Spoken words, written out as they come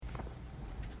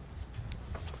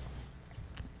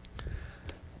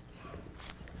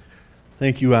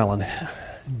Thank you, Alan.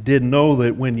 Didn't know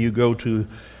that when you go to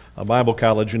a Bible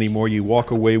college anymore, you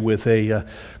walk away with a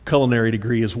culinary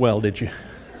degree as well, did you?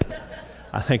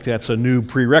 I think that's a new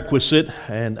prerequisite,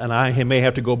 and I may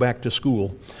have to go back to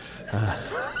school.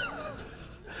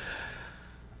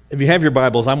 If you have your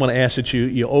Bibles, I'm going to ask that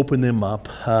you open them up.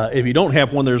 If you don't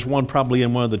have one, there's one probably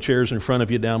in one of the chairs in front of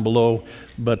you down below.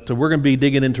 But we're going to be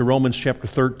digging into Romans chapter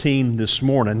 13 this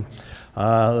morning,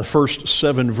 the first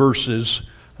 7 verses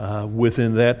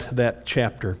within that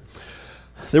chapter.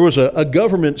 There was a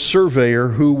government surveyor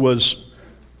who was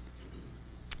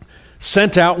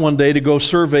sent out one day to go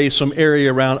survey some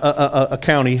area around a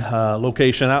county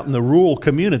location out in the rural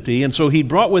community. And so he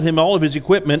brought with him all of his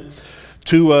equipment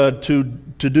to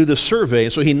do the survey.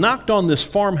 So he knocked on this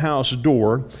farmhouse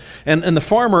door, and the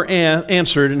farmer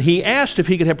answered, and he asked if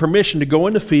he could have permission to go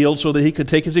in the field so that he could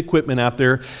take his equipment out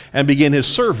there and begin his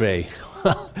survey.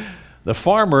 The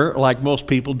farmer, like most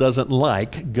people, doesn't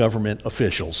like government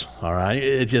officials, all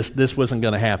right? This wasn't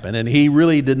going to happen. And he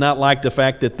really did not like the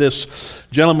fact that this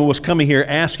gentleman was coming here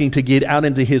asking to get out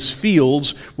into his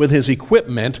fields with his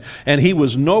equipment, and he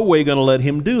was no way going to let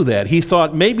him do that. He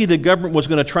thought maybe the government was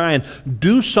going to try and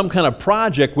do some kind of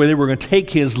project where they were going to take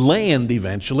his land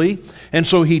eventually. And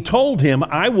so he told him,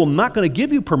 I will not going to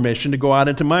give you permission to go out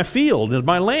into my field, into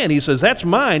my land. He says, that's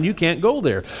mine, you can't go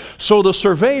there. So the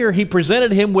surveyor, he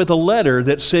presented him with a letter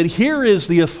that said, here is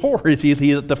the authority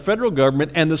that the federal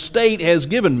government and the state has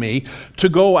given me to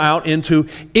go out into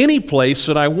any place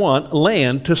that I want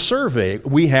land to survey.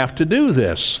 We have to do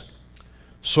this.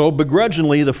 So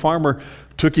begrudgingly, the farmer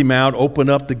took him out, opened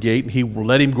up the gate, and he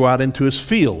let him go out into his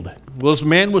field. Well, this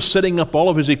man was setting up all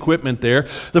of his equipment there.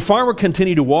 The farmer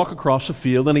continued to walk across the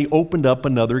field, and he opened up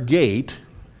another gate,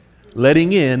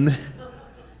 letting in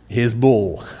his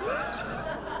bull.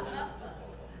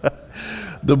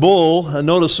 The bull,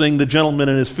 noticing the gentleman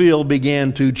in his field,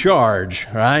 began to charge,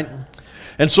 right?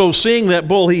 And so seeing that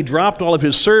bull, he dropped all of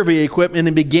his survey equipment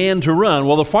and began to run.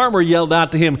 Well, the farmer yelled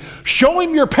out to him, show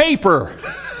him your paper.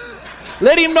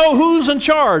 Let him know who's in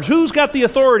charge, who's got the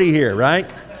authority here, right?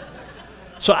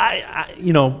 So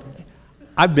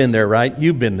I've been there, right?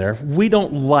 You've been there. We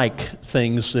don't like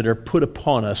things that are put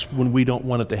upon us when we don't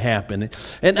want it to happen.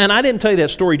 And I didn't tell you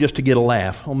that story just to get a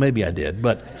laugh. Well, maybe I did,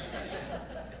 but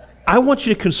I want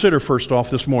you to consider first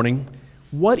off this morning,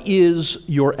 what is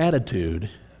your attitude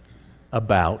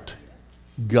about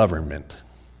government?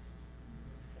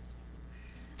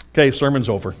 Okay, sermon's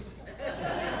over.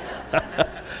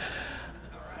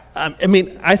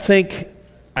 I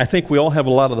think we all have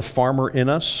a lot of the farmer in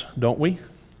us, don't we?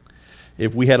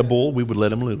 If we had a bull, we would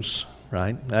let him loose,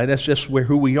 right? That's just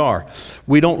who we are.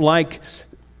 We don't like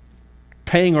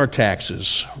paying our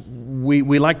taxes.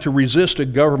 We like to resist a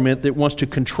government that wants to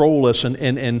control us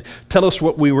and tell us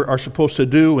what we are supposed to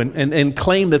do and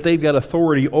claim that they've got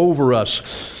authority over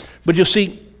us. But you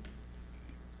see,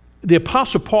 the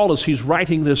Apostle Paul, as he's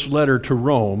writing this letter to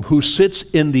Rome, who sits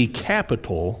in the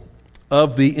capital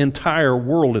of the entire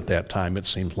world at that time, it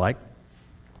seems like,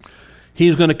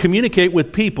 he's going to communicate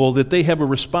with people that they have a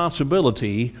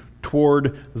responsibility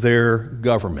toward their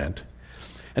government.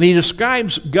 And he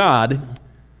describes God,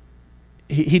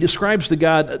 he describes the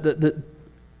God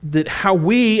that how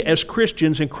we as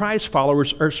Christians and Christ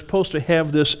followers are supposed to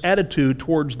have this attitude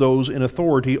towards those in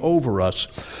authority over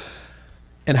us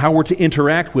and how we're to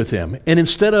interact with them. And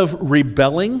instead of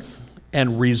rebelling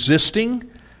and resisting,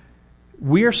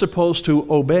 we are supposed to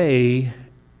obey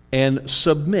and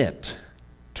submit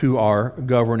to our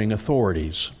governing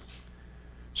authorities.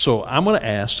 So I'm going to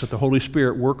ask that the Holy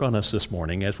Spirit work on us this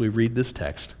morning as we read this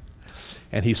text,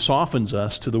 and He softens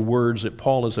us to the words that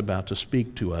Paul is about to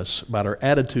speak to us about our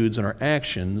attitudes and our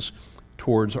actions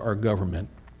towards our government.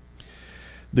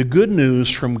 The good news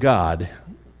from God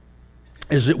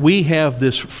is that we have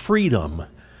this freedom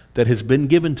that has been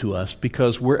given to us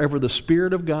because wherever the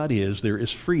Spirit of God is, there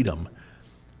is freedom.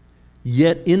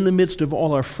 Yet in the midst of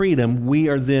all our freedom, we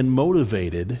are then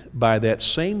motivated by that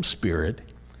same Spirit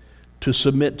to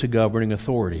submit to governing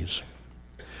authorities.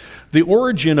 The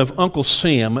origin of Uncle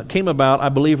Sam came about, I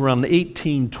believe, around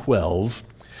 1812.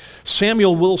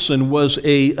 Samuel Wilson was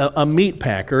a meat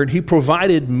packer, and he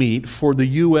provided meat for the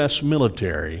U.S.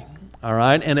 military. All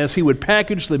right, and as he would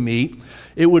package the meat,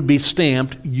 it would be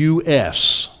stamped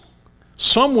U.S.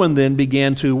 Someone then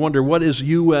began to wonder, what does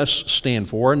U.S. stand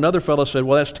for? Another fellow said,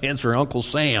 well, that stands for Uncle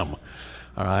Sam.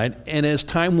 All right, and as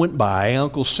time went by,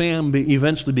 Uncle Sam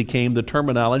eventually became the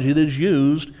terminology that is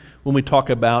used when we talk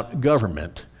about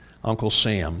government, Uncle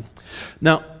Sam.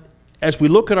 Now, as we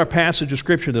look at our passage of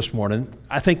Scripture this morning,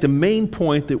 I think the main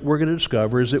point that we're going to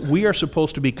discover is that we are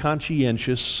supposed to be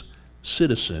conscientious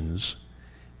citizens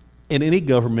in any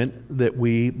government that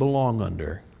we belong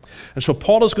under. And so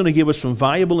Paul is going to give us some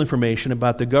valuable information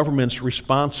about the government's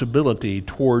responsibility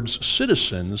towards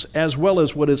citizens, as well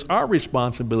as what is our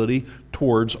responsibility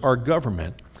towards our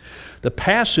government. The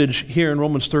passage here in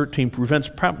Romans 13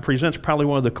 presents probably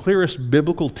one of the clearest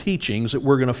biblical teachings that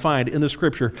we're going to find in the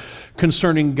Scripture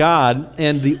concerning God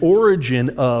and the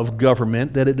origin of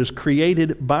government, that it is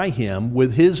created by Him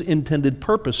with His intended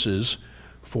purposes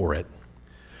for it.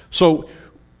 So,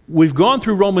 we've gone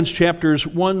through Romans chapters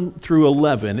 1 through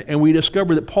 11, and we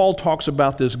discover that Paul talks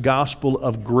about this gospel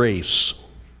of grace.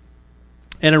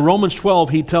 And in Romans 12,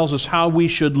 he tells us how we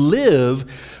should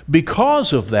live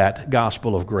because of that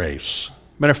gospel of grace.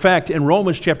 Matter of fact, in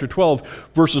Romans chapter 12,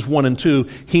 verses 1 and 2,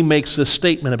 he makes this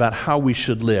statement about how we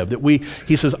should live.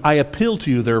 He says, I appeal to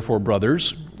you, therefore,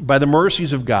 brothers, by the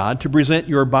mercies of God, to present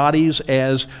your bodies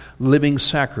as living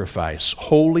sacrifice,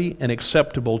 holy and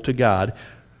acceptable to God,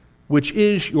 which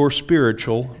is your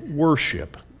spiritual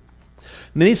worship.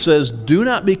 And then he says, do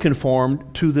not be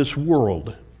conformed to this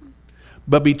world,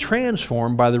 but be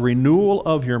transformed by the renewal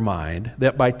of your mind,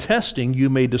 that by testing you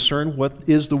may discern what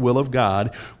is the will of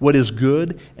God, what is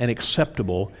good and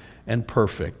acceptable and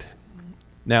perfect.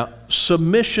 Now,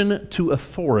 submission to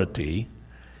authority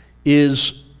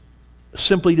is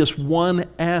simply just one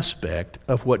aspect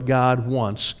of what God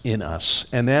wants in us,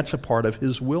 and that's a part of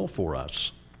His will for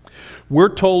us.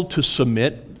 We're told to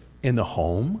submit in the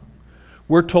home.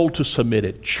 We're told to submit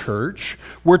at church.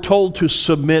 We're told to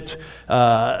submit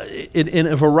in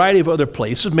a variety of other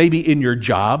places. Maybe in your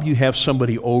job, you have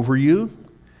somebody over you.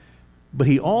 But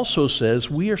he also says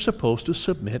we are supposed to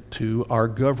submit to our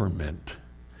government.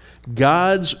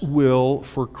 God's will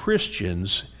for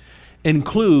Christians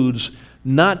includes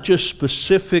not just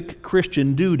specific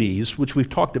Christian duties, which we've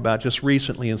talked about just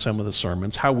recently in some of the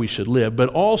sermons, how we should live, but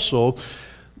also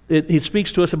he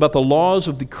speaks to us about the laws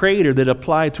of the Creator that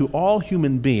apply to all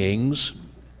human beings.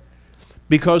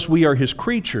 Because we are His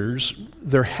creatures,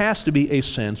 there has to be a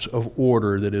sense of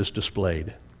order that is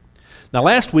displayed. Now,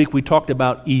 last week we talked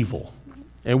about evil.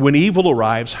 And when evil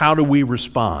arrives, how do we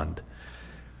respond?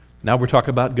 Now we're talking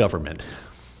about government.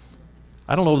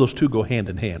 I don't know if those two go hand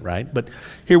in hand, right? But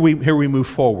here we move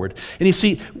forward. And you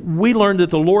see, we learned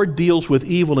that the Lord deals with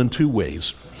evil in two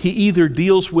ways. He either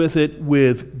deals with it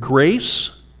with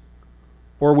grace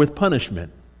or with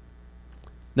punishment.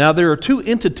 Now, there are two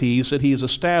entities that He has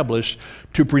established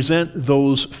to present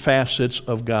those facets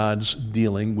of God's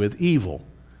dealing with evil.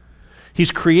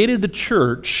 He's created the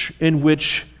church in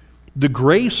which the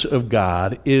grace of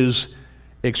God is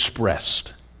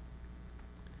expressed.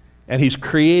 And He's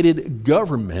created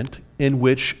government in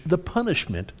which the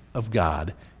punishment of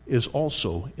God is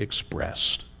also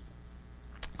expressed.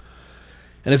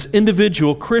 And as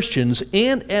individual Christians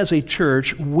and as a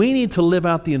church, we need to live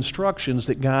out the instructions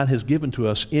that God has given to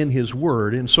us in His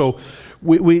Word. And so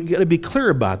we got to be clear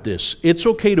about this. It's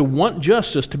okay to want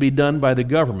justice to be done by the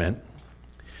government.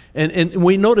 And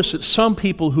we notice that some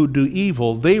people who do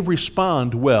evil, they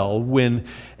respond well when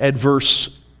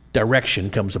adverse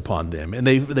direction comes upon them. And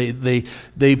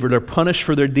they're punished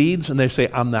for their deeds, and they say,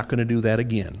 I'm not going to do that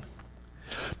again.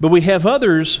 But we have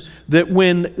others that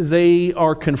when they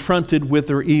are confronted with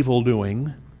their evil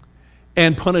doing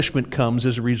and punishment comes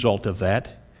as a result of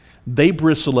that, they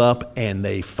bristle up and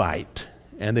they fight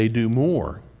and they do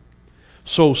more.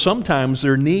 So sometimes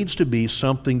there needs to be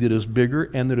something that is bigger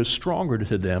and that is stronger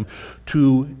to them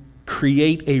to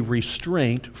create a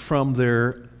restraint from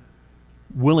their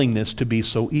willingness to be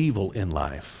so evil in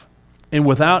life. And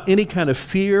without any kind of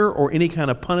fear or any kind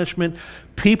of punishment,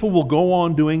 people will go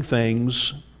on doing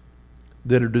things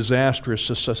that are disastrous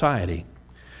to society.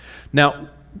 Now,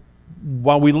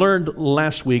 while we learned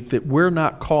last week that we're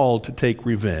not called to take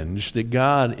revenge, that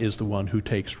God is the one who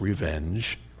takes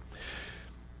revenge,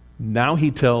 now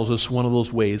He tells us one of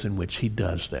those ways in which He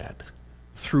does that.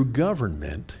 Through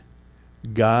government,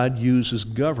 God uses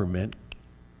government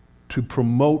to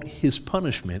promote His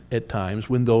punishment at times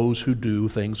when those who do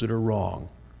things that are wrong.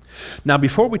 Now,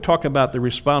 before we talk about the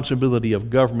responsibility of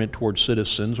government towards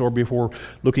citizens, or before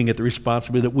looking at the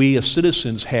responsibility that we as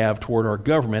citizens have toward our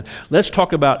government, let's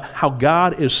talk about how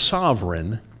God is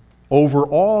sovereign over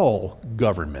all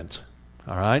government.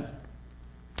 All right?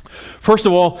 First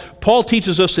of all, Paul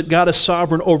teaches us that God is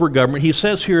sovereign over government. He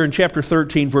says here in chapter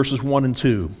 13, verses 1 and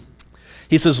 2,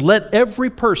 he says, let every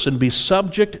person be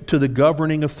subject to the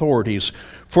governing authorities,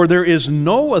 for there is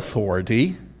no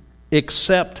authority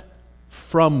except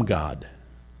from God.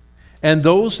 And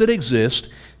those that exist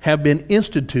have been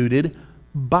instituted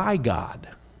by God.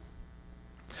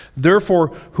 Therefore,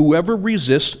 whoever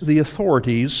resists the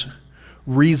authorities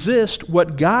Resist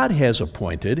what God has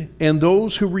appointed, and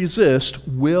those who resist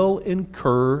will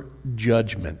incur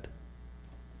judgment.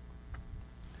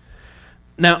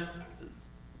 Now,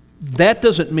 that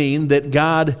doesn't mean that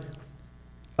God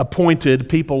appointed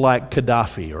people like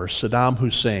Gaddafi or Saddam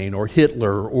Hussein or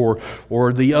Hitler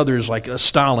or the others like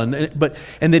Stalin,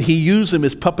 and that he used them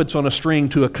as puppets on a string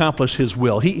to accomplish his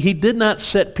will. He did not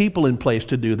set people in place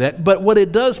to do that, but what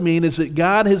it does mean is that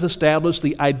God has established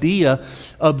the idea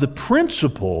of the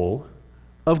principle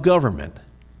of government.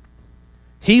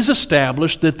 He's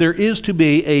established that there is to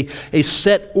be a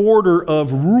set order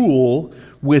of rule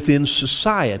within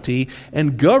society,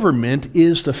 and government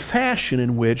is the fashion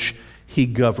in which He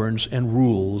governs and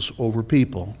rules over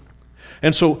people.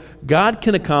 And so God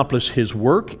can accomplish His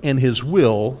work and His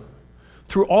will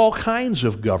through all kinds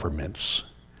of governments,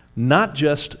 not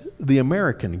just the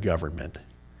American government.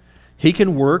 He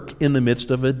can work in the midst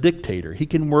of a dictator. He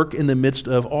can work in the midst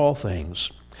of all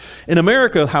things. In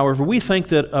America, however, we think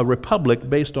that a republic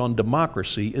based on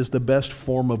democracy is the best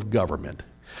form of government.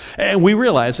 And we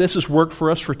realize this has worked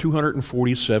for us for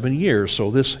 247 years,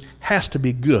 so this has to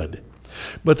be good.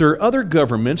 But there are other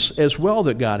governments as well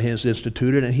that God has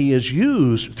instituted and He has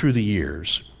used through the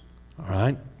years. All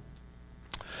right?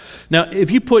 Now, if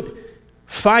you put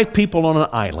 5 people on an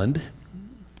island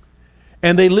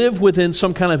and they live within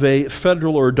some kind of a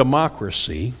federal or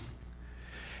democracy,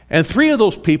 and 3 of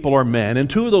those people are men and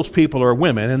 2 of those people are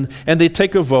women, and they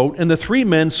take a vote, and the 3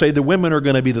 men say the women are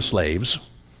going to be the slaves,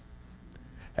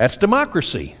 that's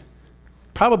democracy.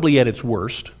 Probably at its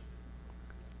worst,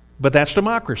 but that's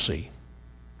democracy.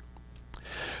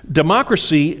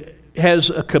 Democracy has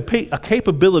a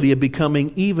capability of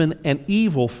becoming even an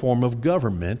evil form of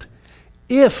government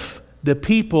if the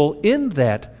people in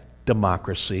that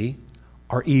democracy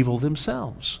are evil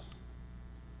themselves.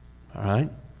 All right?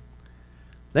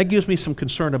 That gives me some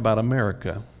concern about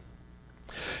America.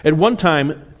 At one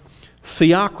time,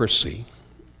 theocracy,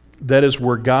 that is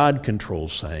where God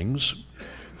controls things,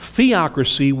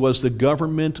 theocracy was the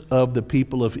government of the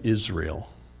people of Israel.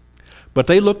 But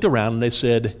they looked around and they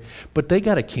said, but they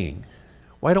got a king.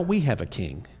 Why don't we have a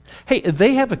king? Hey,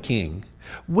 they have a king.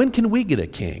 When can we get a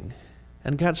king?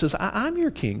 And God says, I'm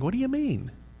your king. What do you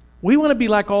mean? We want to be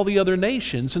like all the other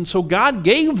nations. And so God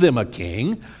gave them a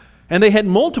king, and they had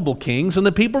multiple kings, and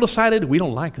the people decided, we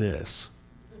don't like this.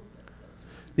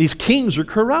 These kings are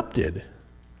corrupted.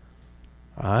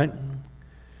 All right?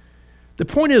 The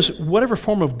point is, whatever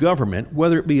form of government,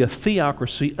 whether it be a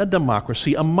theocracy, a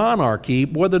democracy, a monarchy,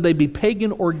 whether they be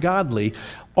pagan or godly,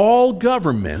 all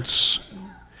governments,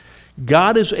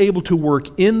 God is able to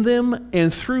work in them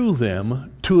and through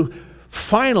them to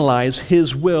finalize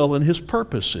His will and His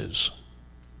purposes.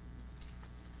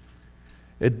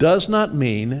 It does not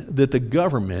mean that the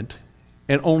government,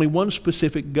 and only one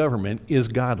specific government, is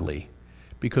godly,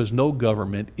 because no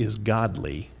government is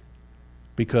godly,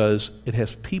 because it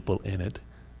has people in it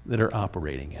that are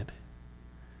operating it.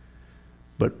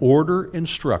 But order and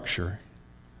structure,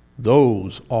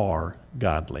 those are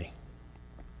godly.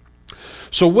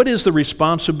 So what is the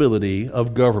responsibility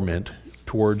of government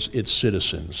towards its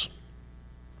citizens?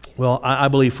 Well, I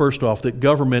believe, first off, that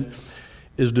government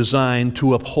is designed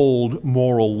to uphold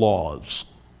moral laws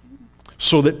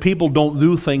so that people don't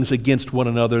do things against one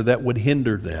another that would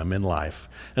hinder them in life.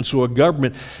 And so a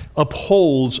government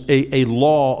upholds a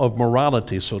law of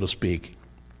morality, so to speak.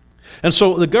 And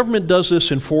so the government does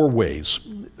this in 4 ways.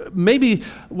 Maybe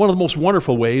one of the most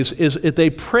wonderful ways is that they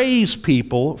praise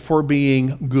people for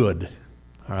being good.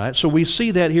 All right, so we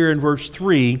see that here in verse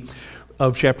 3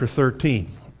 of chapter 13.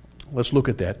 Let's look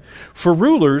at that. For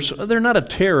rulers, they're not a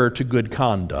terror to good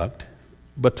conduct,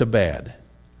 but to bad.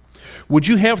 Would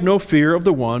you have no fear of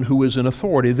the one who is in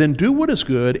authority? Then do what is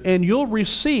good, and you'll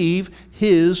receive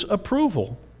his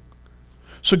approval.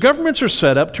 So governments are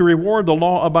set up to reward the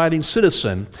law-abiding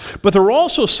citizen, but they're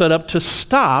also set up to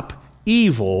stop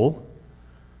evil,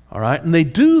 all right? And they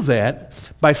do that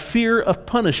by fear of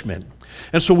punishment.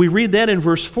 And so we read that in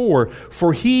verse 4,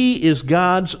 for he is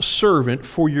God's servant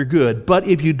for your good. But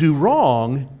if you do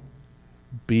wrong,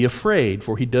 be afraid,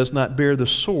 for he does not bear the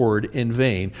sword in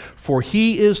vain. For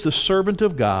he is the servant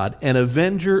of God, an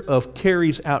avenger of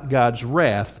carries out God's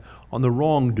wrath on the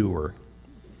wrongdoer.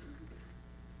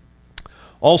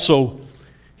 Also,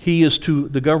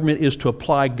 the government is to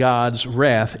apply God's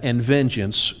wrath and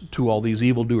vengeance to all these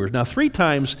evildoers. Now, 3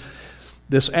 times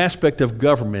this aspect of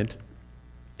government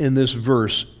in this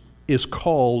verse is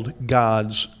called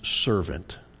God's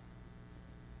servant.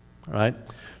 All right?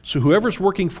 So whoever's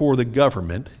working for the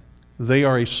government, They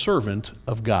are a servant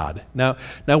of God. Now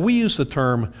we use the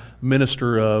term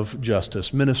minister of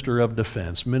justice, minister of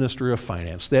defense, minister of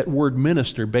finance. That word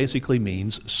minister basically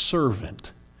means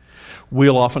servant.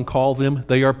 We'll often call them,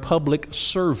 they are public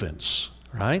servants,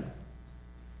 right?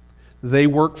 They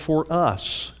work for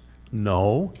us.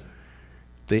 No,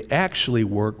 they actually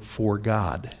work for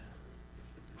God,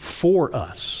 for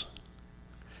us.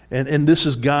 And this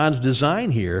is God's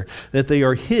design here, that they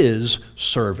are His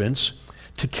servants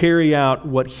to carry out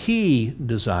what He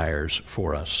desires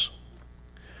for us.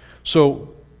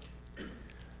 So,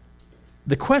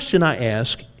 the question I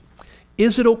ask,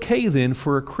 is it okay then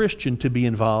for a Christian to be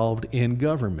involved in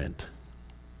government?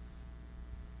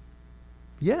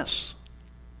 Yes.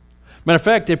 Matter of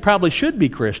fact, they probably should be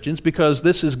Christians because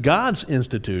this is God's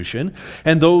institution,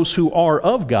 and those who are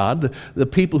of God, the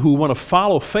people who want to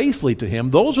follow faithfully to Him,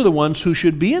 those are the ones who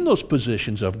should be in those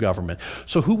positions of government.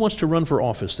 So who wants to run for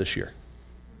office this year?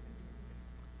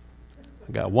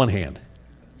 I got one hand.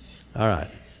 All right.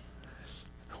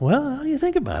 Well, how do you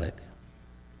think about it?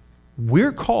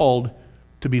 We're called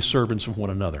to be servants of one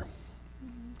another.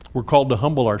 We're called to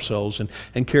humble ourselves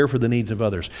and care for the needs of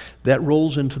others. That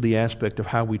rolls into the aspect of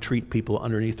how we treat people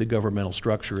underneath the governmental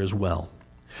structure as well.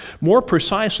 More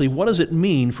precisely, what does it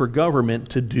mean for government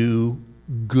to do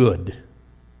good?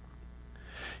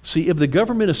 See, if the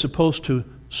government is supposed to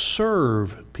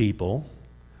serve people,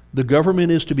 the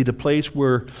government is to be the place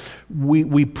where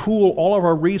we pool all of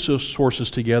our resources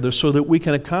together so that we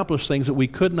can accomplish things that we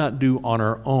could not do on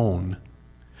our own.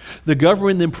 The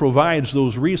government then provides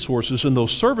those resources and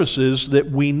those services that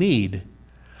we need.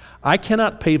 I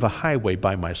cannot pave a highway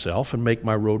by myself and make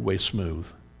my roadway smooth.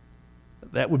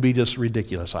 That would be just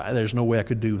ridiculous. There's no way I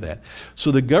could do that.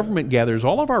 So the government gathers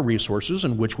all of our resources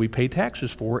in which we pay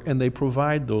taxes for, and they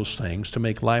provide those things to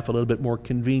make life a little bit more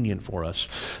convenient for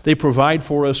us. They provide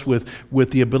for us with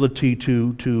the ability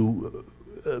to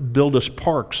build us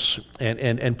parks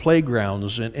and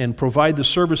playgrounds and provide the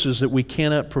services that we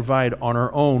cannot provide on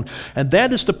our own. And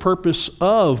that is the purpose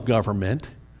of government,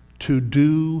 to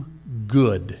do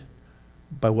good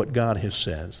by what God has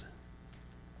said.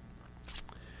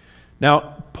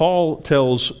 Now, Paul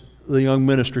tells the young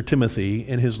minister Timothy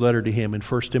in his letter to him in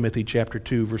 1 Timothy chapter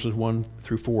 2, verses 1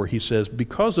 through 4, he says,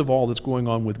 because of all that's going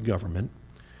on with government,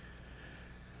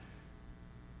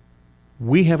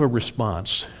 we have a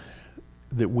response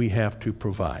that we have to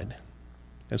provide.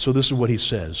 And so this is what he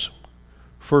says.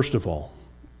 First of all,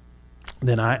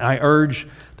 then I urge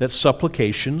that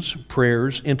supplications,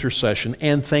 prayers, intercession,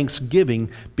 and thanksgiving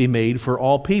be made for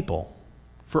all people.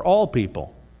 For all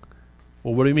people.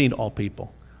 Well, what do you mean, all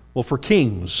people? Well, for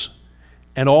kings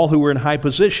and all who are in high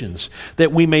positions,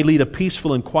 that we may lead a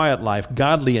peaceful and quiet life,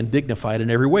 godly and dignified in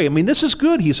every way. I mean, this is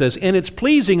good, he says, and it's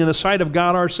pleasing in the sight of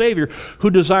God our Savior, who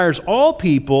desires all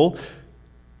people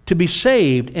to be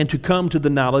saved and to come to the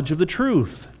knowledge of the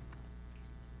truth.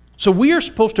 So we are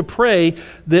supposed to pray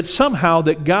that somehow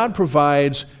that God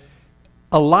provides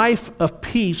a life of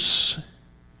peace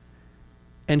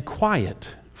and quiet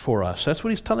for us. That's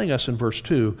what he's telling us in verse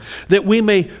 2. That we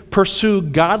may pursue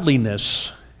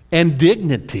godliness and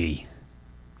dignity.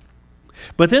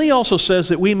 But then he also says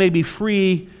that we may be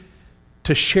free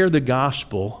to share the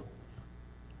gospel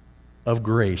of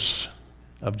grace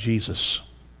of Jesus.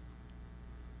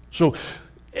 So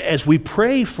as we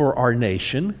pray for our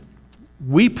nation,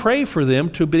 we pray for them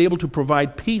to be able to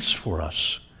provide peace for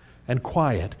us and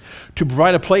quiet, to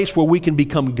provide a place where we can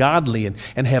become godly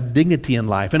and have dignity in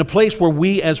life, and a place where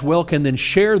we as well can then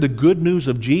share the good news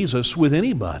of Jesus with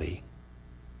anybody.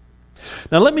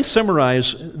 Now let me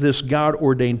summarize this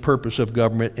God-ordained purpose of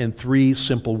government in 3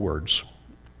 simple words: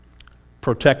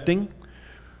 protecting,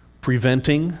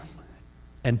 preventing,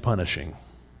 and punishing.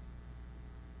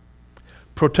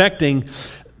 Protecting,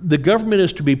 the government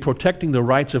is to be protecting the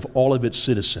rights of all of its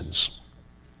citizens.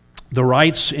 The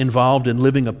rights involved in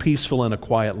living a peaceful and a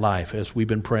quiet life, as we've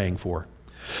been praying for.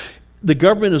 The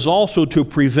government is also to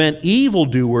prevent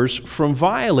evildoers from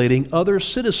violating other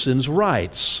citizens'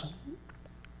 rights.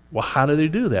 Well, how do they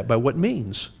do that? By what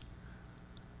means?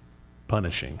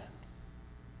 Punishing.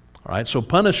 All right, so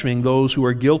punishing those who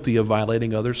are guilty of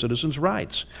violating other citizens'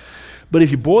 rights. But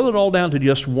if you boil it all down to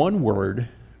just one word,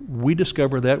 we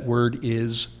discover that word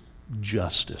is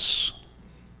justice.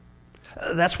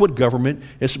 That's what government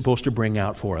is supposed to bring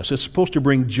out for us. It's supposed to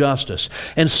bring justice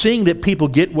and seeing that people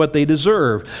get what they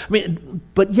deserve. I mean,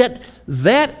 but yet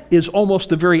that is almost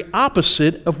the very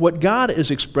opposite of what God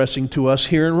is expressing to us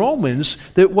here in Romans,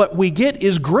 that what we get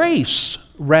is grace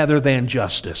rather than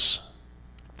justice.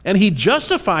 And He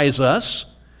justifies us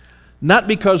not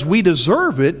because we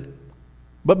deserve it,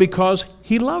 but because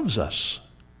He loves us.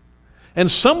 And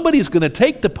somebody's going to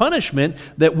take the punishment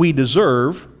that we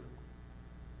deserve,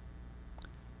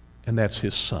 and that's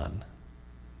his Son.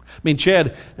 I mean,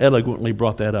 Chad eloquently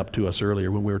brought that up to us earlier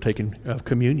when we were taking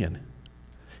communion.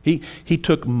 He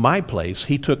took my place.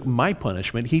 He took my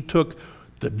punishment. He took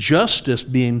the justice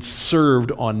being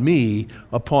served on me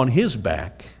upon his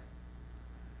back.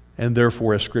 And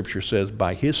therefore, as Scripture says,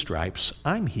 by his stripes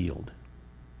I'm healed.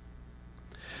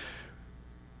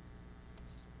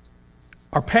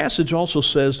 Our passage also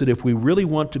says that if we really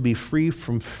want to be free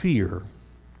from fear,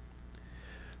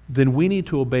 then we need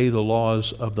to obey the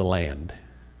laws of the land.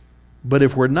 But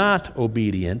if we're not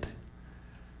obedient,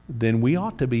 then we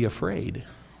ought to be afraid.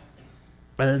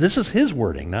 This is his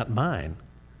wording, not mine.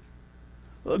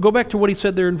 Go back to what he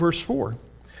said there in verse 4.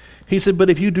 He said, "But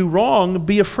if you do wrong,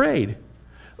 be afraid.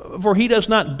 For he does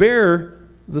not bear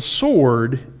the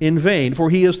sword in vain, for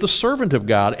he is the servant of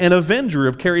God, an avenger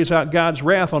who carries out God's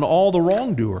wrath on all the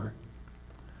wrongdoer."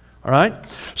 All right?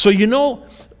 So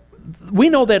we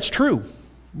know that's true.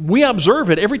 We observe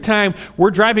it every time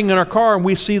we're driving in our car and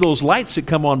we see those lights that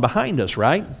come on behind us,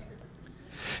 right?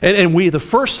 And the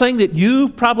first thing that you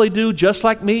probably do, just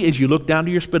like me, is you look down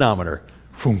to your speedometer.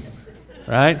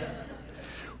 Right?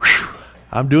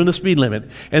 I'm doing the speed limit.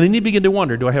 And then you begin to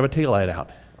wonder, do I have a taillight out?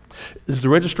 Is the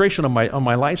registration on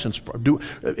my license?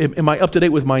 Am I up to date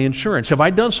with my insurance? Have I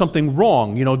done something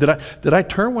wrong? Did I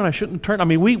turn when I shouldn't turn? I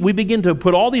mean, we begin to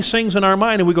put all these things in our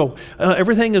mind and we go,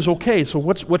 everything is okay, so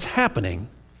what's happening?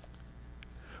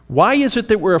 Why is it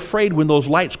that we're afraid when those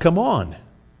lights come on?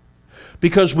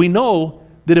 Because we know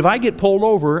that if I get pulled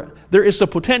over, there is the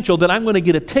potential that I'm going to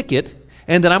get a ticket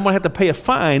and that I'm going to have to pay a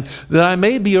fine, that I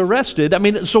may be arrested. I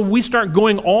mean, so we start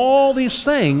going all these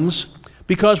things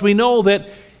because we know that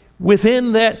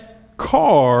within that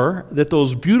car that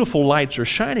those beautiful lights are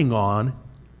shining on,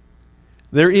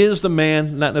 there is the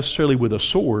man, not necessarily with a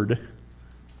sword,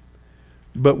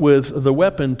 but with the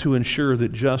weapon to ensure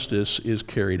that justice is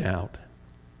carried out.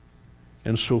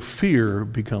 And so fear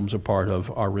becomes a part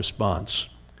of our response.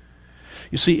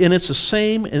 You see, and it's the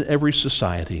same in every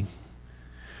society.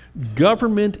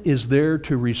 Government is there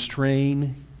to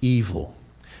restrain evil.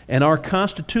 And our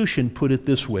Constitution put it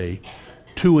this way: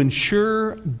 to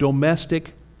ensure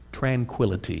domestic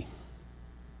tranquility.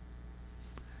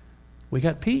 We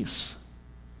got peace.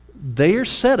 They are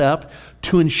set up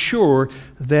to ensure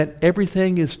that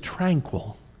everything is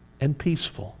tranquil and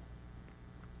peaceful.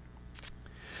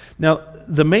 Now,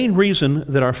 the main reason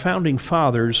that our founding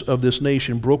fathers of this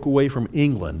nation broke away from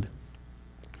England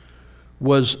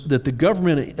was that the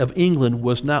government of England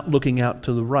was not looking out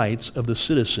to the rights of the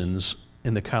citizens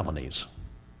in the colonies.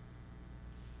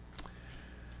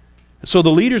 So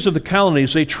the leaders of the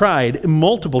colonies, they tried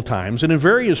multiple times and in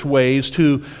various ways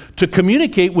to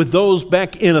communicate with those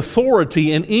back in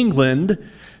authority in England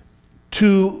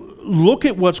to look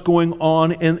at what's going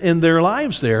on in their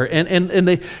lives there.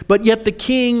 But yet the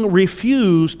king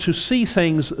refused to see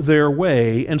things their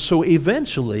way, and so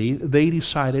eventually they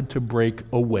decided to break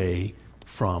away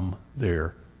from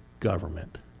their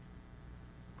government.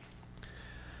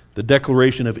 The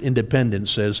Declaration of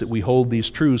Independence says that we hold these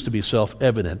truths to be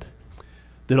self-evident,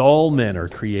 that all men are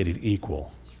created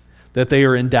equal, that they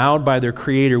are endowed by their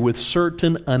Creator with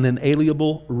certain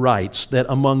unalienable rights, that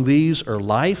among these are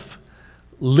life,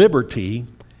 liberty,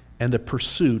 and the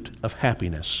pursuit of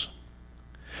happiness.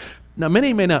 Now,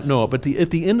 many may not know it, but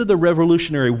at the end of the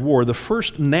Revolutionary War, the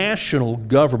first national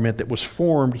government that was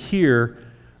formed here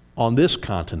on this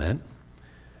continent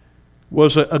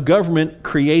was a government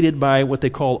created by what they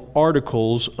call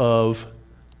Articles of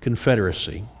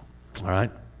Confederacy. All right?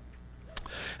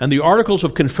 And the Articles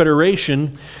of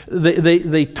Confederation,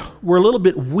 they were a little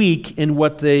bit weak in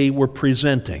what they were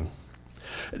presenting.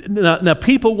 Now,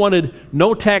 people wanted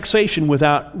no taxation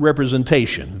without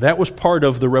representation. That was part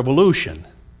of the revolution.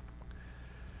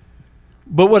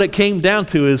 But what it came down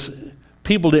to is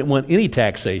people didn't want any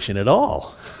taxation at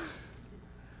all.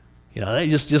 They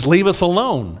just leave us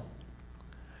alone.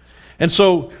 And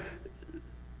so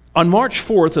on March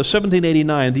 4th of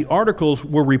 1789, the Articles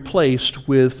were replaced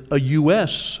with a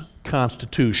U.S.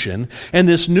 Constitution. And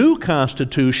this new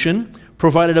Constitution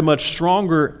provided a much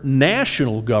stronger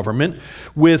national government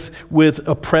with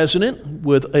a president,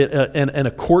 and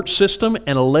a court system,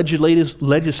 and a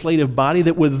legislative body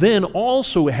that would then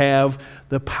also have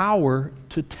the power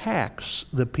to tax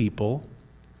the people,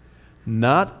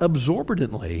 not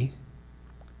absorbently,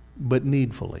 but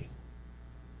needfully.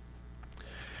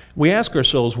 We ask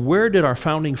ourselves, where did our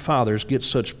founding fathers get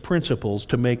such principles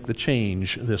to make the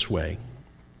change this way?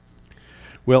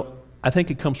 Well, I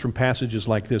think it comes from passages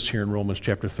like this here in Romans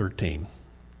chapter 13.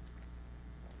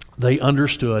 They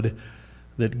understood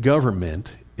that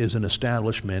government is an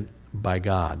establishment by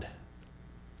God.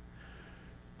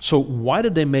 So why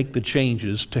did they make the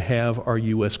changes to have our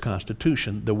U.S.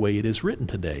 Constitution the way it is written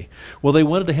today? Well, they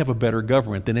wanted to have a better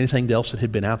government than anything else that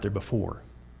had been out there before.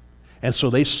 And so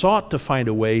they sought to find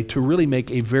a way to really make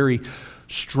a very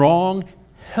strong,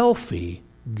 healthy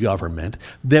government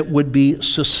that would be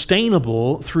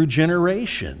sustainable through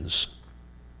generations.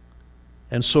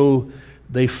 And so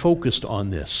they focused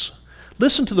on this.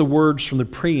 Listen to the words from the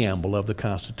preamble of the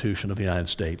Constitution of the United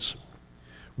States.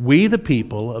 We, the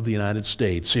people of the United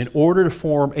States, in order to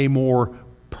form a more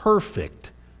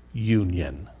perfect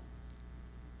union,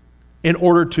 in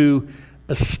order to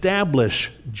establish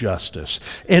justice,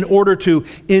 in order to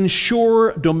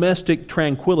ensure domestic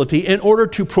tranquility, in order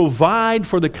to provide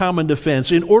for the common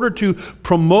defense, in order to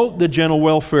promote the general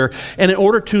welfare, and in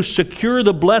order to secure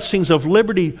the blessings of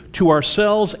liberty to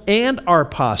ourselves and our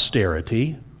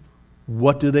posterity,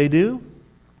 what do?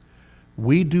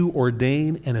 We do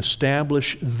ordain and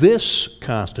establish this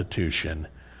Constitution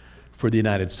for the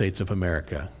United States of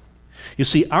America. You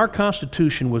see, our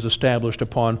Constitution was established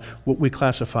upon what we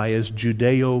classify as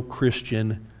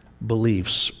Judeo-Christian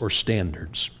beliefs or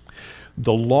standards.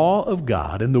 The law of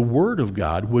God and the Word of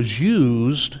God was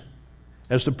used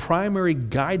as the primary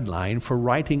guideline for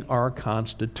writing our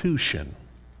Constitution.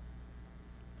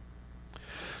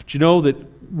 Do you know that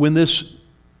when this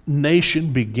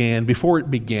nation began, before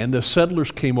it began, the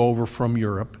settlers came over from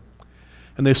Europe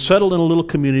and they settled in a little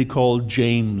community called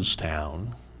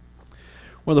Jamestown.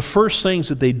 One of the first things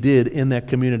that they did in that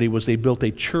community was they built a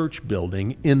church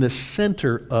building in the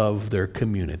center of their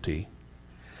community.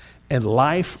 And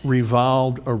life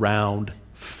revolved around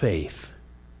faith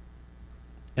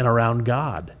and around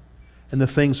God and the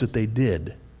things that they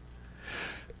did.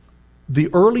 The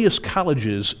earliest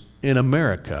colleges in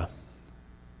America,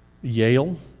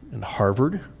 Yale and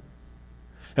Harvard,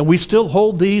 and we still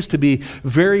hold these to be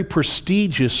very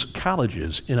prestigious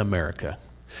colleges in America.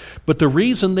 But the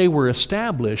reason they were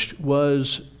established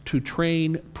was to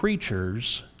train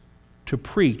preachers to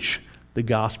preach the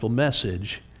gospel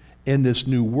message in this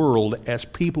new world as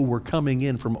people were coming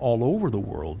in from all over the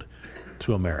world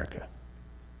to America.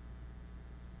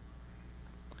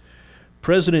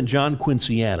 President John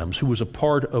Quincy Adams, who was a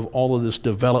part of all of this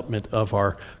development of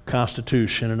our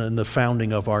Constitution and the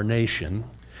founding of our nation,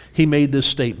 he made this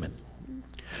statement: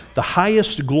 the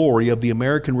highest glory of the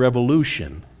American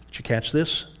Revolution, did you catch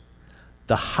this?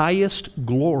 The highest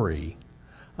glory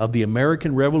of the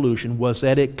American Revolution was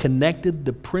that it connected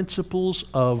the principles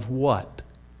of what?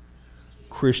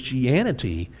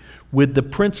 Christianity with the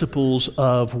principles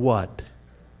of what?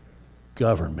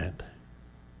 Government.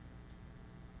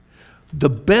 The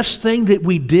best thing that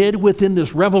we did within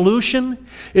this revolution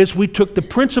is we took the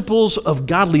principles of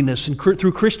godliness and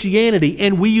through Christianity,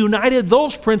 and we united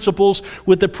those principles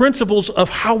with the principles of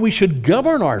how we should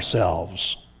govern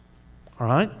ourselves. All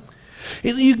right?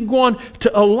 You can go on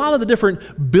to a lot of the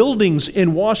different buildings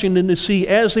in Washington, D.C.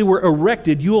 As they were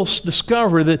erected, you'll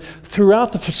discover that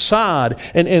throughout the facade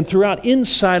and throughout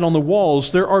inside on the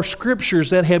walls, there are scriptures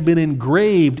that have been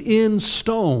engraved in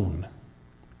stone.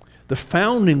 The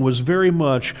founding was very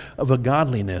much of a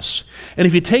godliness. And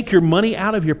if you take your money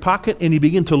out of your pocket and you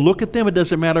begin to look at them, it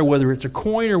doesn't matter whether it's a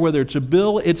coin or whether it's a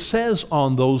bill, it says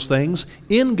on those things,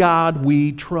 "In God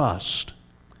we trust."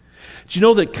 Do you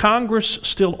know that Congress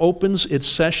still opens its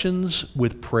sessions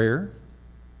with prayer?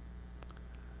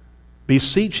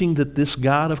 Beseeching that this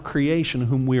God of creation,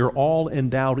 whom we are all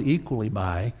endowed equally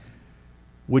by,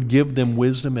 would give them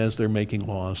wisdom as they're making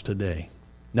laws today.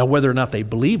 Now, whether or not they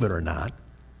believe it or not,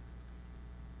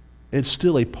 it's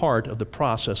still a part of the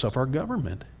process of our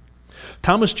government.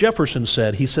 Thomas Jefferson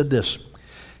said this,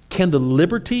 can the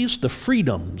liberties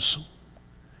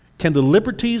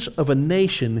of a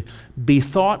nation be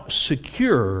thought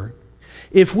secure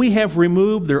if we have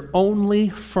removed their only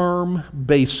firm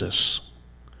basis?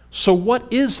 So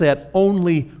what is that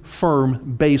only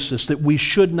firm basis that we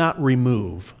should not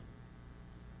remove?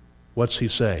 What's he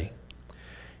say?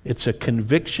 It's a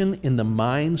conviction in the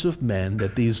minds of men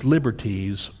that these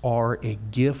liberties are a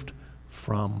gift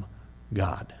from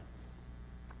God.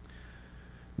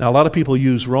 Now, a lot of people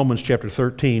use Romans chapter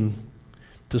 13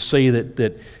 to say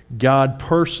that God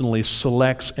personally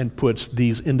selects and puts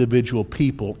these individual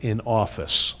people in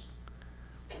office.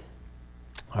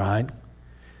 All right?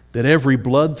 That every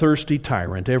bloodthirsty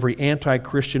tyrant, every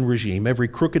anti-Christian regime, every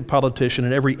crooked politician,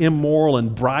 and every immoral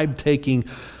and bribe-taking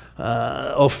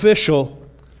official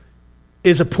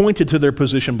is appointed to their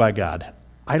position by God.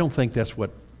 I don't think that's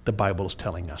what the Bible is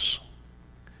telling us.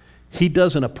 He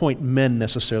doesn't appoint men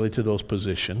necessarily to those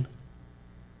positions.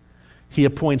 He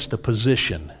appoints the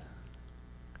position.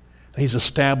 He's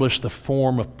established the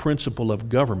form of principle of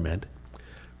government.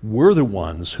 We're the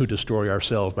ones who destroy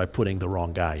ourselves by putting the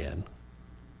wrong guy in.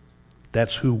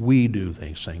 That's who we do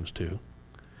these things to.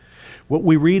 What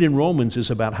we read in Romans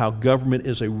is about how government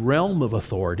is a realm of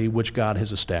authority which God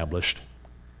has established.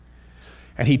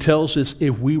 And he tells us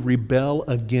if we rebel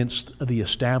against the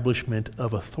establishment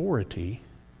of authority,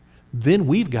 then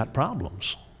we've got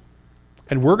problems.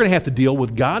 And we're going to have to deal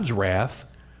with God's wrath,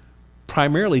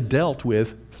 primarily dealt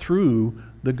with through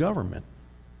the government.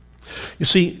 You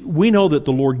see, we know that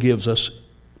the Lord gives us,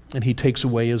 and he takes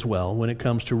away as well when it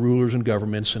comes to rulers and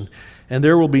governments. And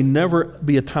there will never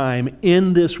be a time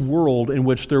in this world in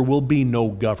which there will be no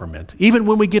government. Even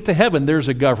when we get to heaven, there's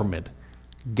a government.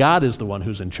 God is the one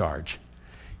who's in charge.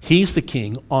 He's the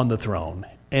king on the throne,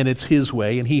 and it's his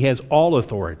way, and he has all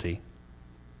authority.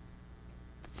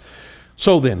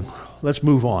 So then, let's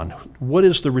move on. What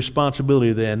is the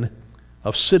responsibility then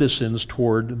of citizens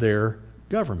toward their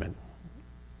government?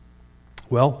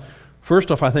 Well, first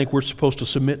off, I think we're supposed to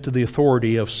submit to the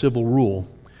authority of civil rule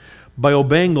by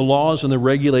obeying the laws and the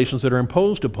regulations that are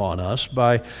imposed upon us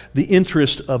by the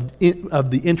interest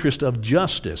of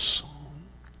justice.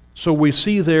 So we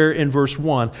see there in verse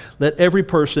 1, let every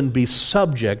person be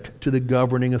subject to the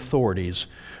governing authorities,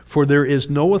 for there is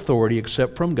no authority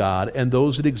except from God, and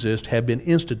those that exist have been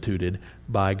instituted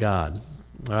by God.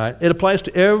 All right? It applies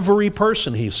to every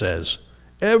person, he says.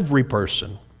 Every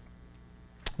person.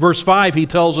 Verse 5, he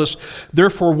tells us,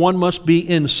 therefore one must be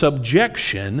in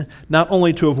subjection, not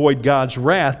only to avoid God's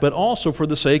wrath, but also for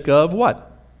the sake of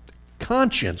what?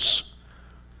 Conscience.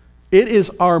 It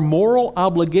is our moral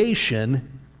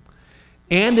obligation,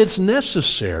 and it's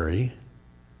necessary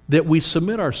that we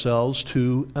submit ourselves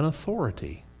to an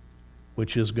authority,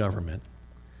 which is government.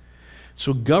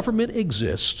 So government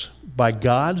exists by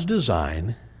God's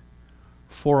design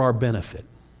for our benefit.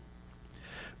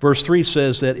 Verse 3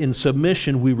 says that in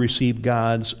submission we receive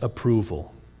God's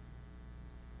approval.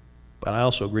 But I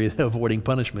also agree that avoiding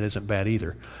punishment isn't bad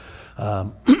either.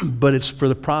 But it's for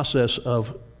the process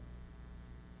of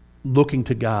looking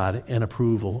to God and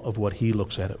approval of what he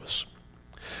looks at us.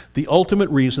 The ultimate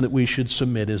reason that we should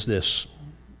submit is this.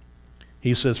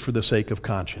 He says, for the sake of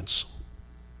conscience.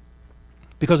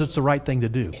 Because it's the right thing to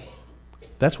do.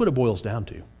 That's what it boils down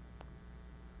to.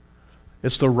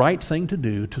 It's the right thing to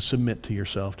do to submit to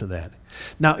yourself to that.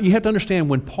 Now, you have to understand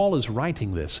when Paul is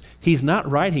writing this, he's not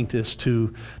writing this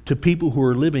to people who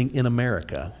are living in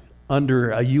America under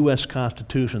a U.S.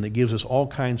 Constitution that gives us all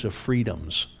kinds of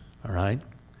freedoms, all right?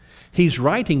 He's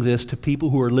writing this to people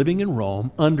who are living in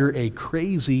Rome under a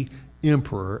crazy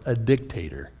emperor, a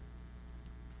dictator.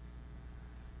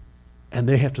 And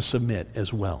they have to submit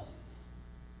as well.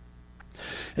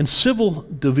 And civil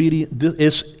disobedience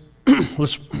is,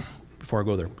 before I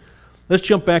go there, let's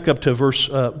jump back up to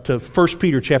 1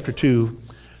 Peter chapter 2,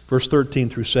 verse 13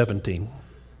 through 17.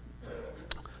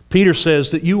 Peter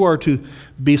says that you are to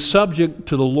be subject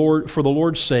to the Lord for the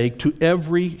Lord's sake to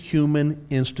every human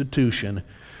institution,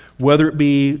 whether it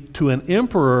be to an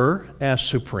emperor as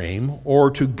supreme or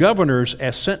to governors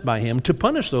as sent by him to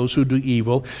punish those who do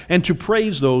evil and to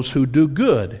praise those who do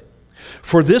good.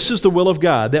 For this is the will of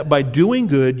God, that by doing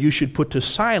good you should put to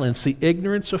silence the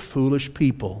ignorance of foolish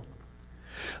people.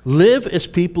 Live as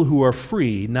people who are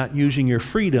free, not using your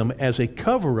freedom as a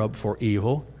cover-up for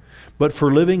evil, but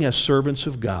for living as servants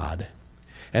of God.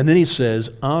 And then he says,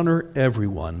 honor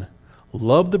everyone,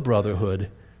 love the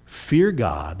brotherhood, fear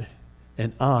God,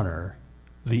 and honor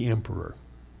the emperor.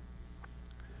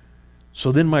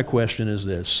 So then my question is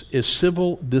this: is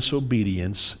civil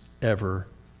disobedience ever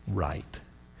right?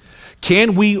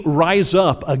 Can we rise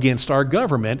up against our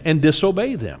government and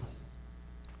disobey them?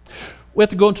 We have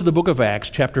to go into the book of Acts,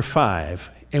 chapter 5,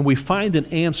 and we find an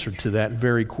answer to that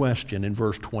very question in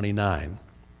verse 29.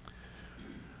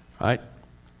 All right?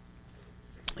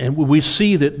 And we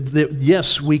see that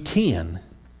yes, we can.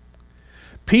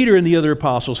 Peter and the other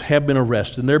apostles have been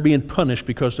arrested, and they're being punished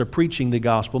because they're preaching the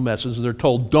gospel message, and they're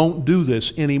told, don't do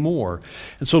this anymore.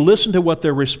 And so listen to what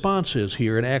their response is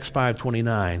here in Acts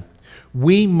 5:29.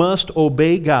 We must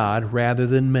obey God rather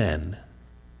than men.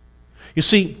 You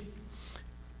see,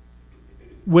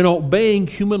 when obeying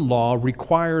human law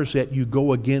requires that you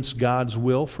go against God's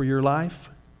will for your life,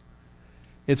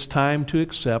 it's time to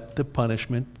accept the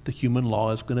punishment the human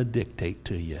law is going to dictate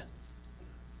to you.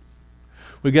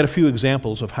 We've got a few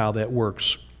examples of how that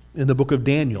works. In the book of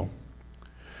Daniel,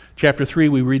 chapter 3,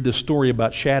 we read the story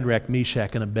about Shadrach,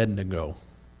 Meshach, and Abednego.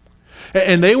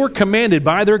 And they were commanded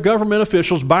by their government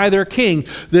officials, by their king,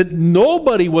 that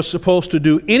nobody was supposed to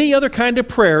do any other kind of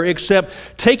prayer except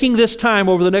taking this time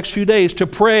over the next few days to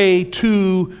pray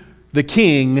to the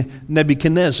king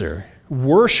Nebuchadnezzar.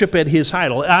 Worship at his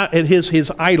idol,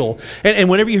 his idol. And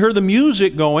whenever you hear the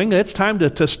music going, it's time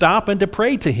to stop and to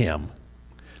pray to him.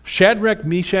 Shadrach,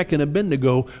 Meshach, and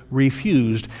Abednego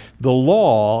refused the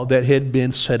law that had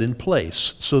been set in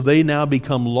place. So they now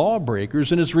become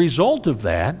lawbreakers, and as a result of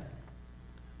that,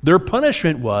 their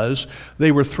punishment was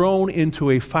they were thrown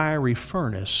into a fiery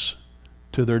furnace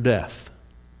to their death.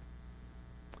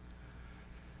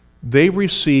 They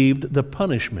received the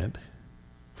punishment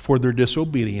for their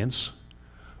disobedience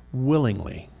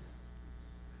willingly.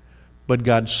 But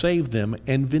God saved them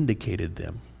and vindicated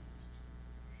them.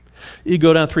 You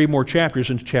go down 3 more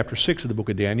chapters into chapter 6 of the book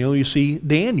of Daniel, you see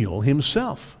Daniel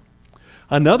himself.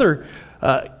 Another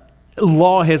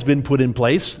law has been put in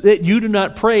place that you do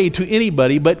not pray to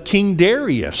anybody but King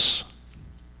Darius.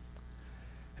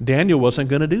 Daniel wasn't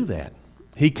going to do that.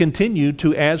 He continued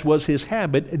to, as was his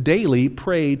habit, daily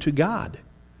pray to God.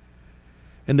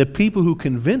 And the people who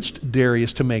convinced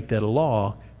Darius to make that a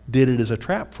law did it as a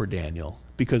trap for Daniel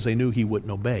because they knew he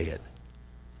wouldn't obey it.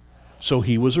 So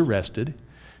he was arrested.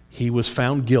 He was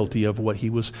found guilty of what he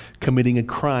was committing, a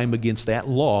crime against that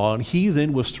law, and he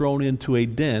then was thrown into a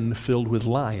den filled with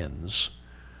lions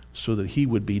so that he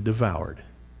would be devoured.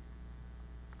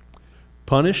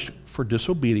 Punished for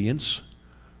disobedience,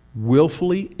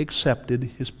 willfully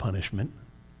accepted his punishment,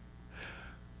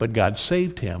 but God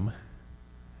saved him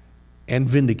and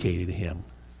vindicated him.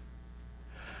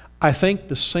 I think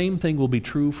the same thing will be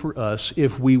true for us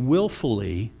if we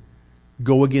willfully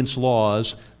go against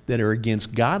laws that are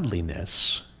against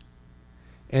godliness,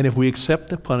 and if we accept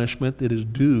the punishment that is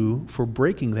due for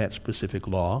breaking that specific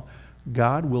law,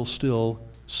 God will still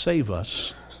save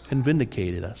us and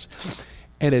vindicate us.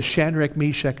 And as Shadrach,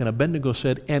 Meshach, and Abednego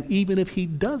said, and even if he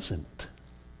doesn't,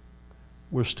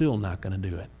 we're still not going to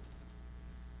do it.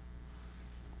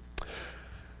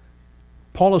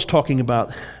 Paul is talking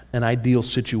about an ideal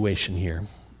situation here.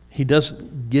 He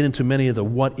doesn't get into many of the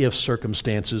what-if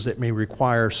circumstances that may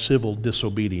require civil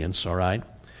disobedience, all right?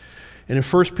 And in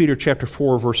 1 Peter chapter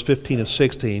 4, verse 15 and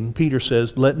 16, Peter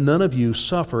says, "Let none of you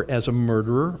suffer as a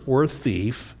murderer or a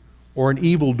thief or an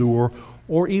evildoer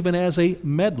or even as a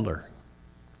meddler."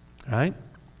 All right?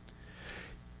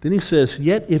 Then he says,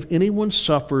 "Yet if anyone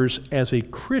suffers as a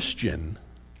Christian,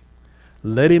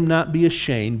 let him not be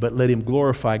ashamed, but let him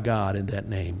glorify God in that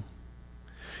name."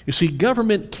 You see,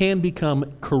 government can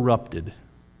become corrupted.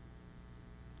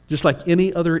 Just like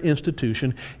any other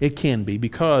institution, it can be,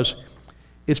 because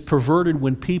it's perverted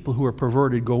when people who are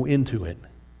perverted go into it.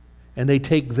 And they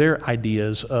take their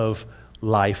ideas of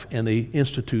life and they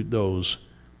institute those.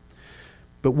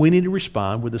 But we need to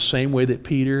respond with the same way that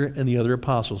Peter and the other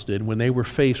apostles did when they were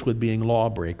faced with being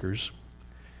lawbreakers.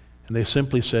 And they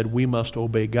simply said, we must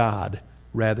obey God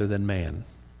rather than man.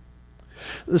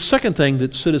 The second thing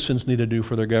that citizens need to do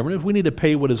for their government is we need to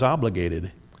pay what is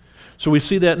obligated. So we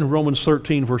see that in Romans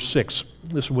 13, verse 6.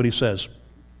 This is what he says.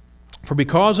 "For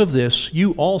because of this,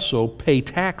 you also pay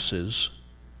taxes,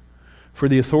 for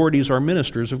the authorities are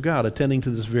ministers of God, attending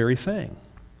to this very thing."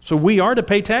 So we are to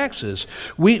pay taxes.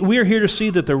 We are here to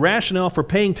see that the rationale for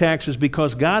paying taxes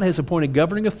because God has appointed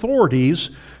governing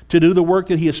authorities to do the work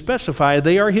that he has specified.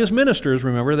 They are his ministers,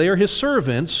 remember. They are his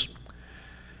servants.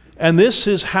 And this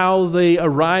is how they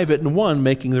arrive at, one,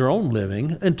 making their own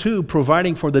living, and two,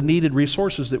 providing for the needed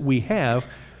resources that we have.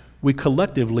 We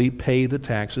collectively pay the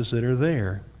taxes that are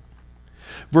there.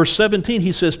 Verse 17,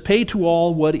 he says, "Pay to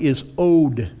all what is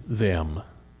owed them."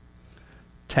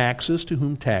 Taxes to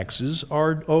whom taxes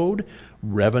are owed,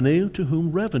 revenue to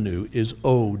whom revenue is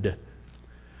owed. I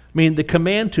mean, the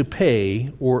command to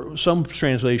pay, or some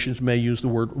translations may use the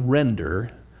word render,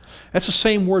 that's the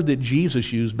same word that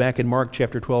Jesus used back in Mark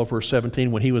chapter 12, verse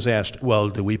 17, when he was asked, well,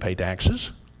 do we pay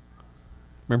taxes?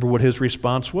 Remember what his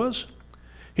response was?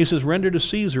 He says, render to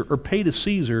Caesar, or pay to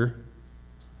Caesar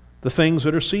the things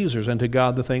that are Caesar's, and to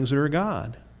God the things that are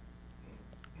God.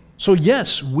 So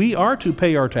yes, we are to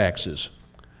pay our taxes.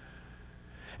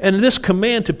 And this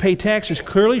command to pay taxes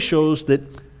clearly shows that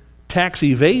tax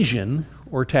evasion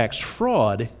or tax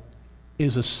fraud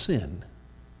is a sin.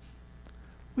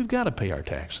 We've got to pay our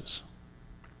taxes.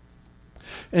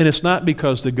 And it's not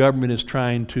because the government is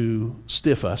trying to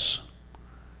stiff us.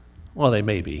 Well, they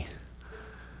may be.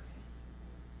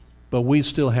 But we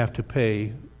still have to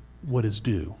pay what is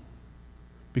due,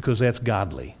 because that's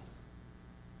godly.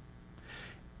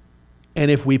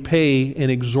 And if we pay an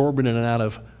exorbitant amount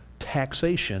of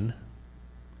taxation,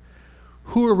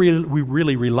 who are we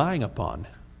really relying upon?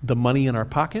 The money in our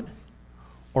pocket,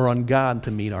 or on God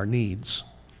to meet our needs?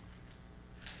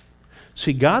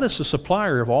 See, God is the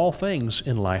supplier of all things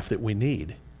in life that we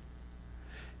need.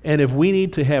 And if we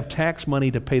need to have tax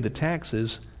money to pay the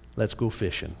taxes, let's go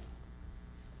fishing.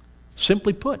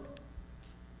 Simply put,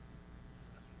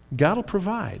 God will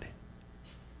provide.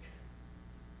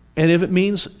 And if it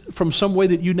means from some way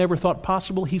that you never thought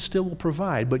possible, He still will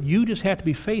provide. But you just have to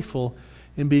be faithful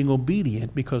in being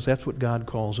obedient, because that's what God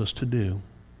calls us to do.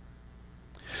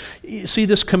 You see,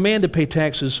 this command to pay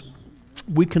taxes,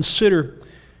 we consider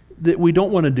that we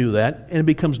don't want to do that, and it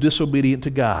becomes disobedient to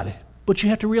God. But you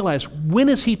have to realize, when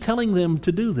is He telling them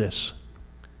to do this?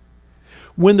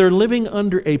 When they're living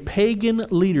under a pagan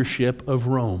leadership of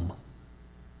Rome.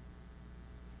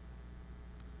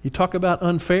 You talk about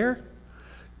unfair?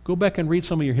 Go back and read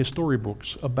some of your history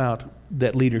books about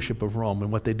that leadership of Rome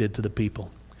and what they did to the people.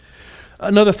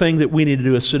 Another thing that we need to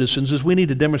do as citizens is we need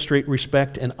to demonstrate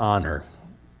respect and honor.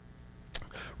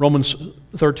 Romans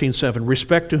 13:7,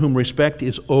 respect to whom respect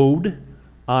is owed,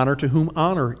 honor to whom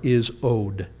honor is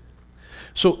owed.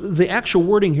 So the actual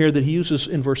wording here that he uses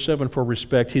in verse 7 for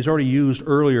respect, he's already used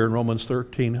earlier in Romans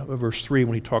 13, verse 3,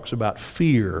 when he talks about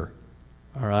fear.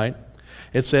 All right?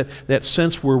 It's that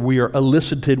sense where we are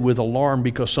elicited with alarm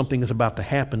because something is about to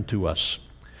happen to us.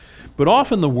 But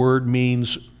often the word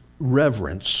means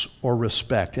reverence or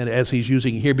respect, and as he's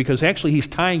using it here, because actually he's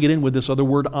tying it in with this other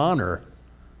word, honor.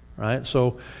 Right?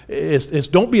 So it's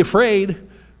don't be afraid,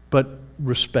 but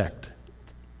respect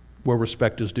where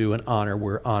respect is due, and honor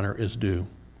where honor is due.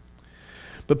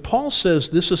 But Paul says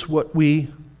this is what we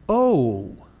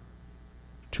owe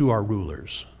to our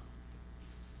rulers.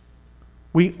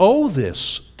 We owe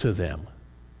this to them.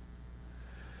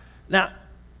 Now,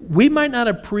 we might not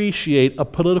appreciate a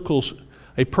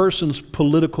person's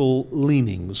political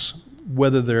leanings,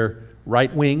 whether they're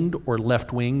right-winged or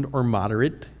left-winged or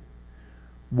moderate,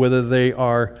 whether they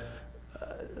are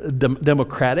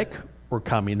democratic or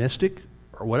communistic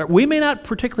or whatever. We may not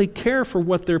particularly care for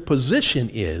what their position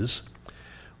is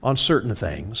on certain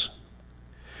things,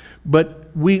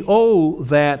 but we owe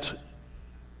that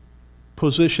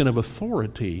position of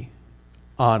authority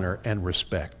honor and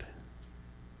respect.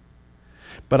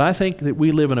 But I think that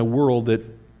we live in a world that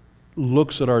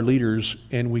looks at our leaders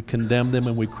and we condemn them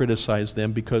and we criticize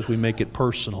them because we make it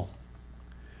personal.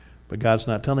 But God's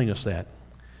not telling us that.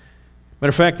 Matter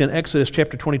of fact, in Exodus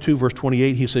chapter 22, verse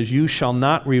 28, he says, "You shall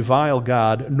not revile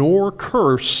God, nor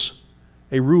curse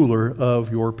a ruler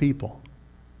of your people."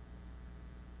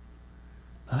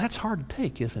 Now that's hard to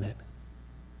take, isn't it?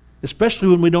 Especially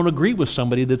when we don't agree with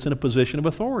somebody that's in a position of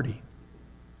authority.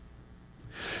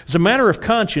 As a matter of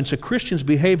conscience, a Christian's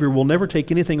behavior will never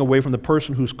take anything away from the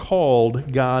person who's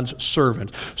called God's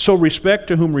servant. So respect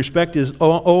to whom respect is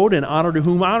owed, and honor to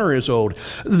whom honor is owed.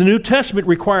 The New Testament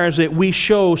requires that we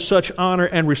show such honor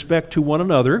and respect to one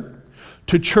another,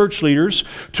 to church leaders,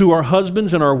 to our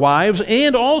husbands and our wives,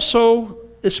 and also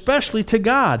especially to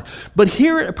God. But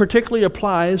here it particularly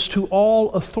applies to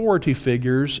all authority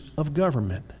figures of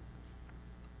government.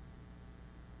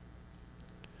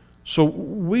 So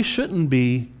we shouldn't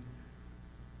be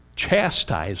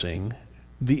chastising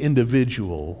the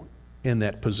individual in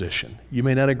that position. You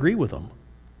may not agree with them,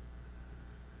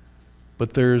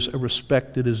 but there's a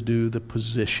respect that is due the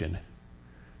position.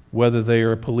 Whether they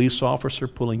are a police officer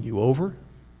pulling you over,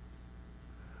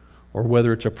 or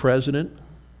whether it's a president,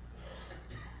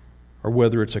 or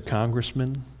whether it's a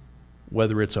congressman,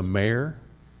 whether it's a mayor,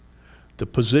 the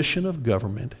position of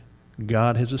government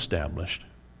God has established.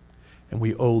 And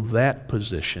we owe that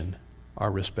position our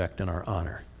respect and our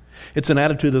honor. It's an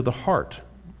attitude of the heart.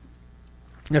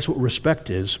 That's what respect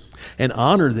is. And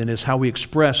honor, then, is how we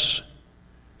express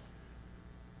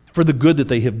for the good that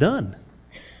they have done.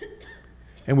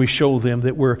 And we show them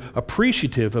that we're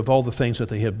appreciative of all the things that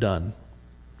they have done.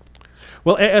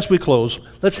 Well, as we close,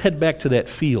 let's head back to that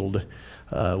field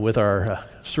with our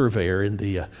surveyor and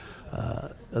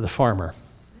the farmer.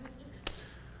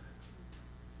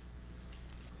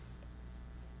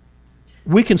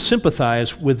 We can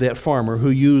sympathize with that farmer who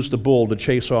used the bull to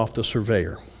chase off the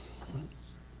surveyor.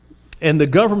 And the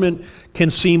government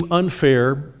can seem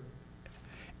unfair,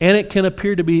 and it can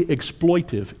appear to be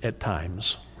exploitive at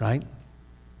times, right?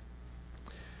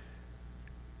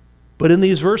 But in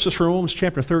these verses from Romans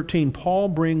chapter 13, Paul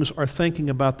brings our thinking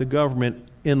about the government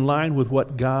in line with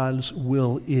what God's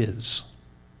will is.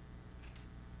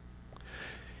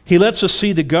 He lets us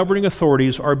see the governing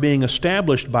authorities are being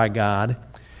established by God,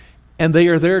 and they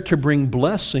are there to bring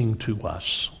blessing to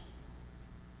us.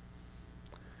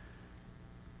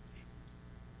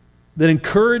 That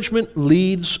encouragement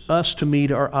leads us to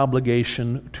meet our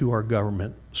obligation to our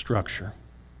government structure,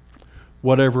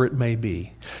 whatever it may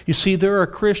be. You see, there are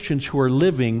Christians who are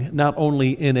living not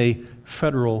only in a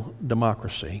federal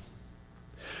democracy,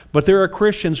 But there are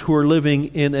Christians who are living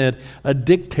in a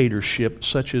dictatorship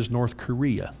such as North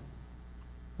Korea,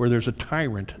 where there's a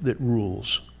tyrant that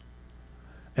rules.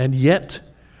 And yet,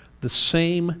 the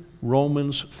same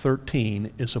Romans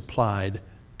 13 is applied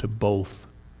to both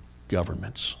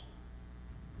governments.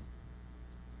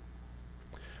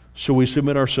 So we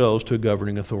submit ourselves to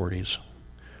governing authorities.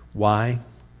 Why?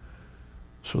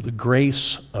 So the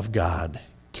grace of God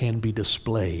can be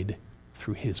displayed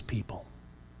through His people.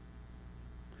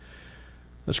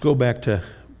 Let's go back to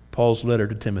Paul's letter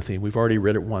to Timothy. We've already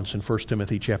read it once in 1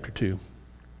 Timothy chapter 2.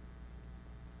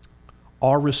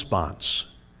 Our response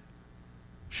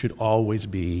should always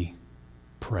be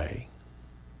pray.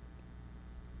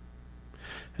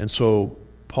 And so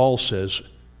Paul says,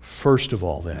 first of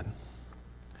all then,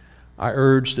 I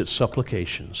urge that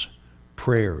supplications,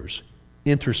 prayers,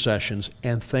 intercessions,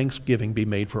 and thanksgiving be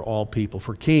made for all people,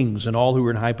 for kings and all who are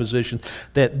in high position,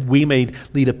 that we may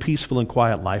lead a peaceful and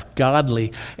quiet life,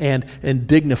 godly and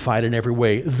dignified in every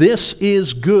way. This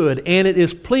is good, and it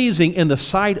is pleasing in the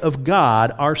sight of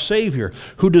God, our Savior,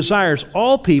 who desires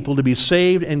all people to be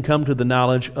saved and come to the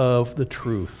knowledge of the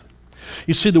truth.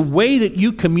 You see, the way that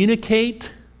you communicate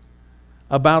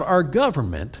about our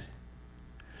government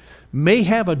may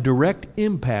have a direct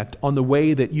impact on the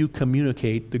way that you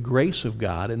communicate the grace of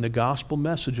God and the gospel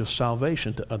message of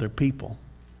salvation to other people.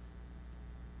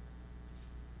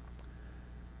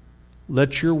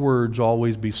 Let your words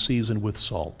always be seasoned with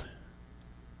salt,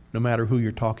 no matter who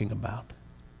you're talking about.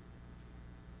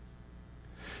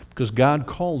 Because God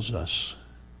calls us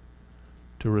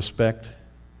to respect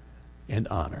and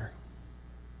honor.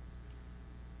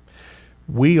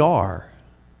 We are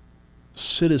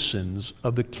citizens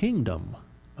of the kingdom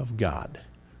of God,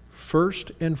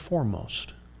 first and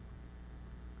foremost.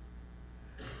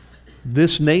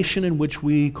 This nation in which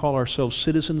we call ourselves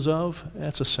citizens of,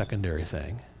 that's a secondary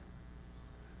thing.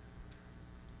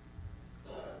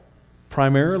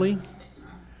 Primarily,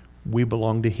 we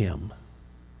belong to Him.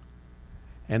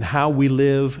 And how we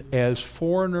live as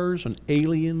foreigners and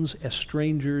aliens, as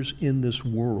strangers in this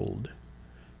world,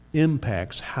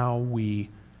 impacts how we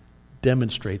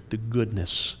demonstrate the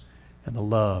goodness and the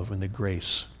love and the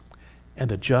grace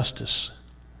and the justice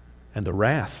and the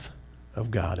wrath of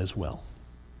God as well.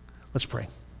 Let's pray.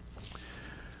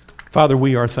 Father,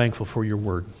 we are thankful for your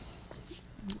word.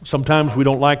 Sometimes we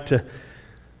don't like to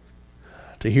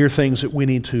hear things that we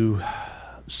need to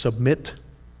submit.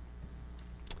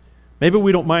 Maybe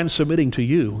we don't mind submitting to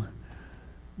you,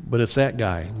 but it's that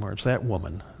guy or it's that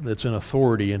woman that's in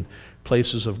authority in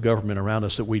places of government around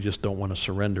us that we just don't want to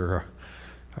surrender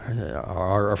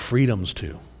our freedoms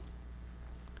to.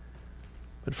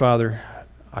 But Father,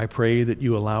 I pray that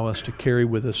you allow us to carry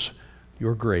with us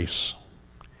your grace,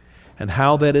 and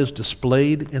how that is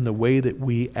displayed in the way that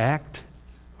we act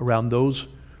around those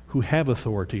who have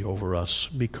authority over us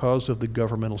because of the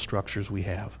governmental structures we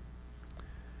have.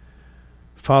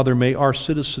 Father, may our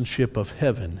citizenship of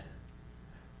heaven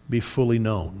be fully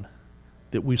known,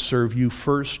 that we serve you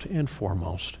first and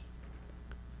foremost.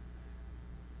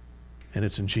 And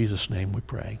it's in Jesus' name we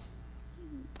pray.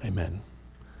 Amen.